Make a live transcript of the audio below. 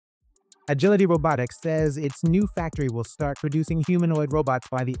Agility Robotics says its new factory will start producing humanoid robots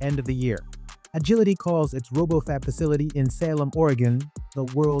by the end of the year. Agility calls its Robofab facility in Salem, Oregon, the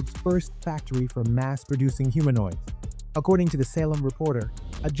world's first factory for mass-producing humanoids. According to the Salem Reporter,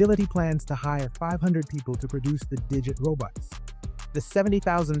 Agility plans to hire 500 people to produce the Digit robots. The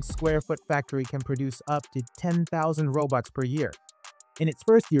 70,000 square foot factory can produce up to 10,000 robots per year. In its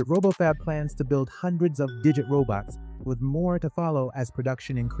first year, Robofab plans to build hundreds of Digit robots, with more to follow as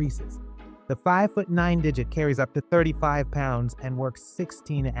production increases. The 5'9" Digit carries up to 35 pounds and works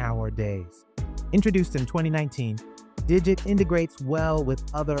 16-hour days. Introduced in 2019, Digit integrates well with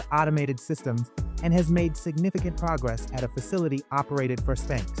other automated systems and has made significant progress at a facility operated for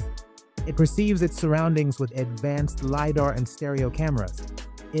SPANX. It perceives its surroundings with advanced LIDAR and stereo cameras.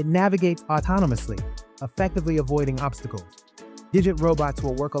 It navigates autonomously, effectively avoiding obstacles. Digit robots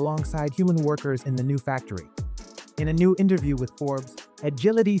will work alongside human workers in the new factory. In a new interview with Forbes,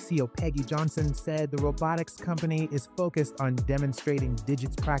 Agility CEO Peggy Johnson said the robotics company is focused on demonstrating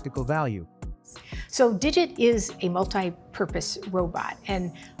Digit's practical value. So Digit is a multi-purpose robot,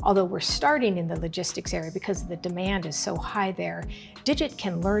 and although we're starting in the logistics area because the demand is so high there, Digit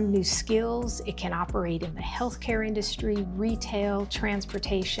can learn new skills. It can operate in the healthcare industry, retail,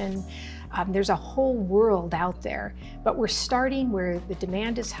 transportation. There's a whole world out there, but we're starting where the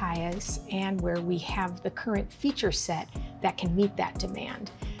demand is highest and where we have the current feature set that can meet that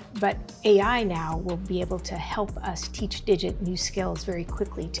demand. But AI now will be able to help us teach Digit new skills very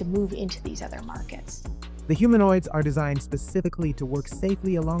quickly to move into these other markets. The humanoids are designed specifically to work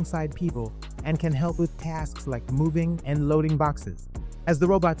safely alongside people and can help with tasks like moving and loading boxes. As the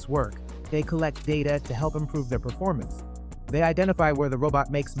robots work, they collect data to help improve their performance. They identify where the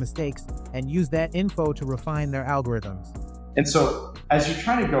robot makes mistakes and use that info to refine their algorithms. And so as you're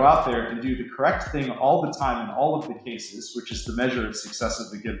trying to go out there and do the correct thing all the time in all of the cases, which is the measure of success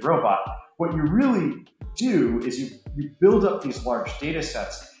of a good robot, what you really do is you build up these large data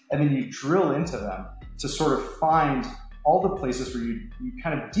sets and then you drill into them to sort of find all the places where you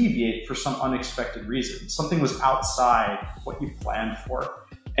kind of deviate for some unexpected reason. Something was outside what you planned for,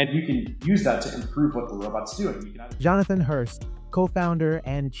 and you can use that to improve what the robot's doing. Jonathan Hurst, co-founder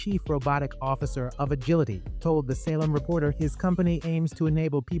and chief robotic officer of Agility, told the Salem Reporter his company aims to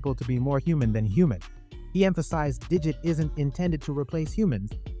enable people to be more human than human. He emphasized Digit isn't intended to replace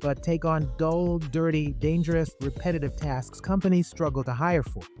humans, but take on dull, dirty, dangerous, repetitive tasks companies struggle to hire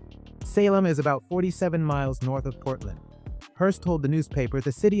for. Salem is about 47 miles north of Portland. Hurst told the newspaper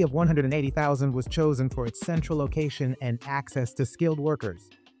the city of 180,000 was chosen for its central location and access to skilled workers.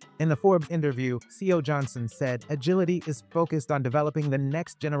 In the Forbes interview, CEO Johnson said Agility is focused on developing the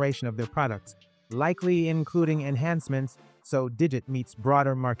next generation of their products, likely including enhancements so Digit meets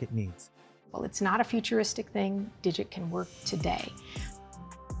broader market needs. Well, it's not a futuristic thing. Digit can work today.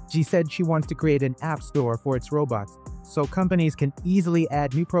 She said she wants to create an app store for its robots so companies can easily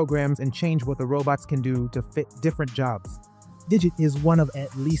add new programs and change what the robots can do to fit different jobs. Digit is one of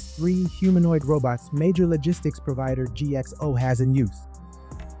at least 3 humanoid robots major logistics provider GXO has in use.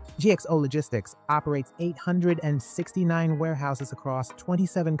 GXO Logistics operates 869 warehouses across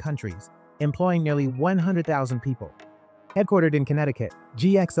 27 countries, employing nearly 100,000 people. Headquartered in Connecticut,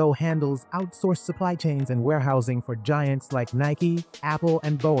 GXO handles outsourced supply chains and warehousing for giants like Nike, Apple,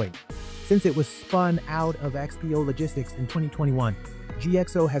 and Boeing. Since it was spun out of XPO Logistics in 2021,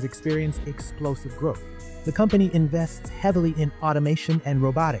 GXO has experienced explosive growth. The company invests heavily in automation and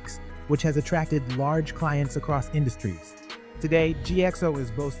robotics, which has attracted large clients across industries. Today, GXO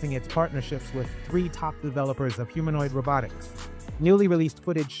is boasting its partnerships with 3 top developers of humanoid robotics. Newly released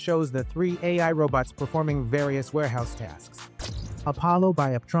footage shows the 3 AI robots performing various warehouse tasks. Apollo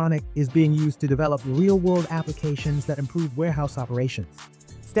by Optronic is being used to develop real-world applications that improve warehouse operations.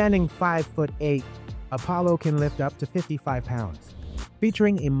 Standing 5'8", Apollo can lift up to 55 pounds.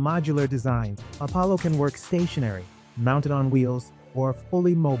 Featuring a modular design, Apollo can work stationary, mounted on wheels, or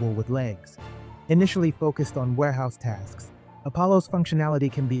fully mobile with legs. Initially focused on warehouse tasks, Apollo's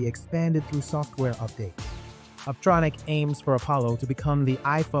functionality can be expanded through software updates. Optronic aims for Apollo to become the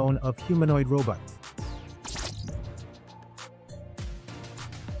iPhone of humanoid robots.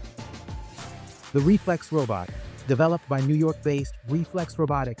 The Reflex robot, developed by New York-based Reflex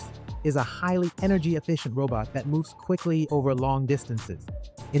Robotics, is a highly energy-efficient robot that moves quickly over long distances.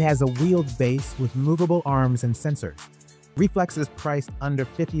 It has a wheeled base with movable arms and sensors. Reflex is priced under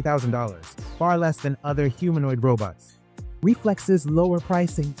 $50,000, far less than other humanoid robots. Reflex's lower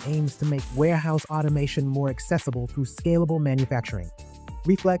pricing aims to make warehouse automation more accessible through scalable manufacturing.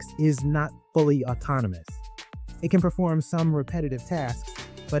 Reflex is not fully autonomous. It can perform some repetitive tasks,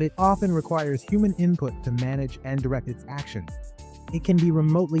 but it often requires human input to manage and direct its actions. It can be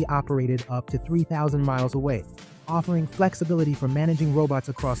remotely operated up to 3,000 miles away, offering flexibility for managing robots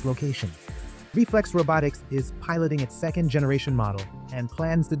across locations. Reflex Robotics is piloting its second-generation model and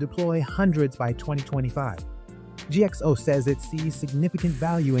plans to deploy hundreds by 2025. GXO says it sees significant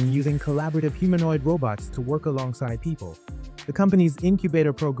value in using collaborative humanoid robots to work alongside people. The company's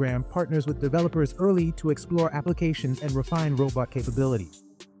incubator program partners with developers early to explore applications and refine robot capabilities.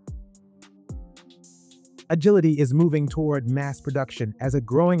 Agility is moving toward mass production as a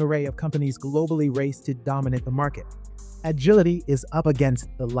growing array of companies globally race to dominate the market. Agility is up against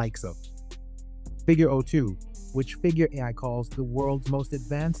the likes of Figure 02, which Figure AI calls the world's most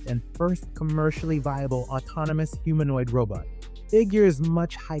advanced and first commercially viable autonomous humanoid robot. Figure's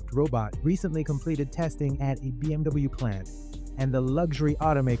much-hyped robot recently completed testing at a BMW plant, and the luxury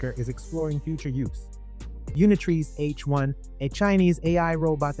automaker is exploring future use. Unitree's H1, a Chinese AI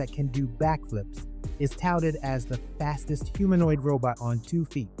robot that can do backflips, is touted as the fastest humanoid robot on 2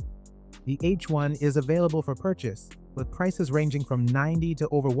 feet. The H1 is available for purchase, with prices ranging from $90,000 to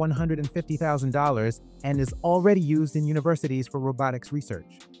over $150,000 and is already used in universities for robotics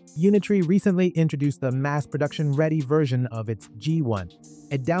research. Unitree recently introduced the mass production-ready version of its G1,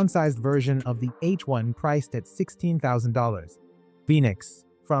 a downsized version of the H1 priced at $16,000. Phoenix,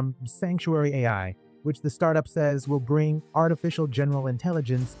 from Sanctuary AI, which the startup says will bring artificial general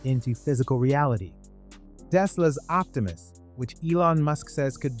intelligence into physical reality. Tesla's Optimus, which Elon Musk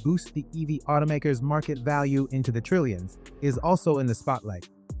says could boost the EV automaker's market value into the trillions, is also in the spotlight.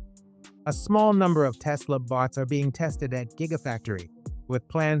 A small number of Tesla bots are being tested at Gigafactory, with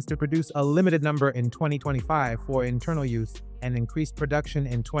plans to produce a limited number in 2025 for internal use and increased production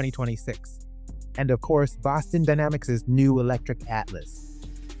in 2026. And of course, Boston Dynamics' new electric Atlas.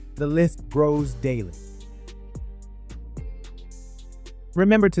 The list grows daily.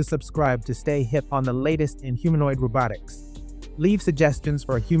 Remember to subscribe to stay hip on the latest in humanoid robotics. Leave suggestions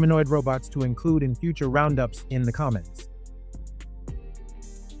for humanoid robots to include in future roundups in the comments.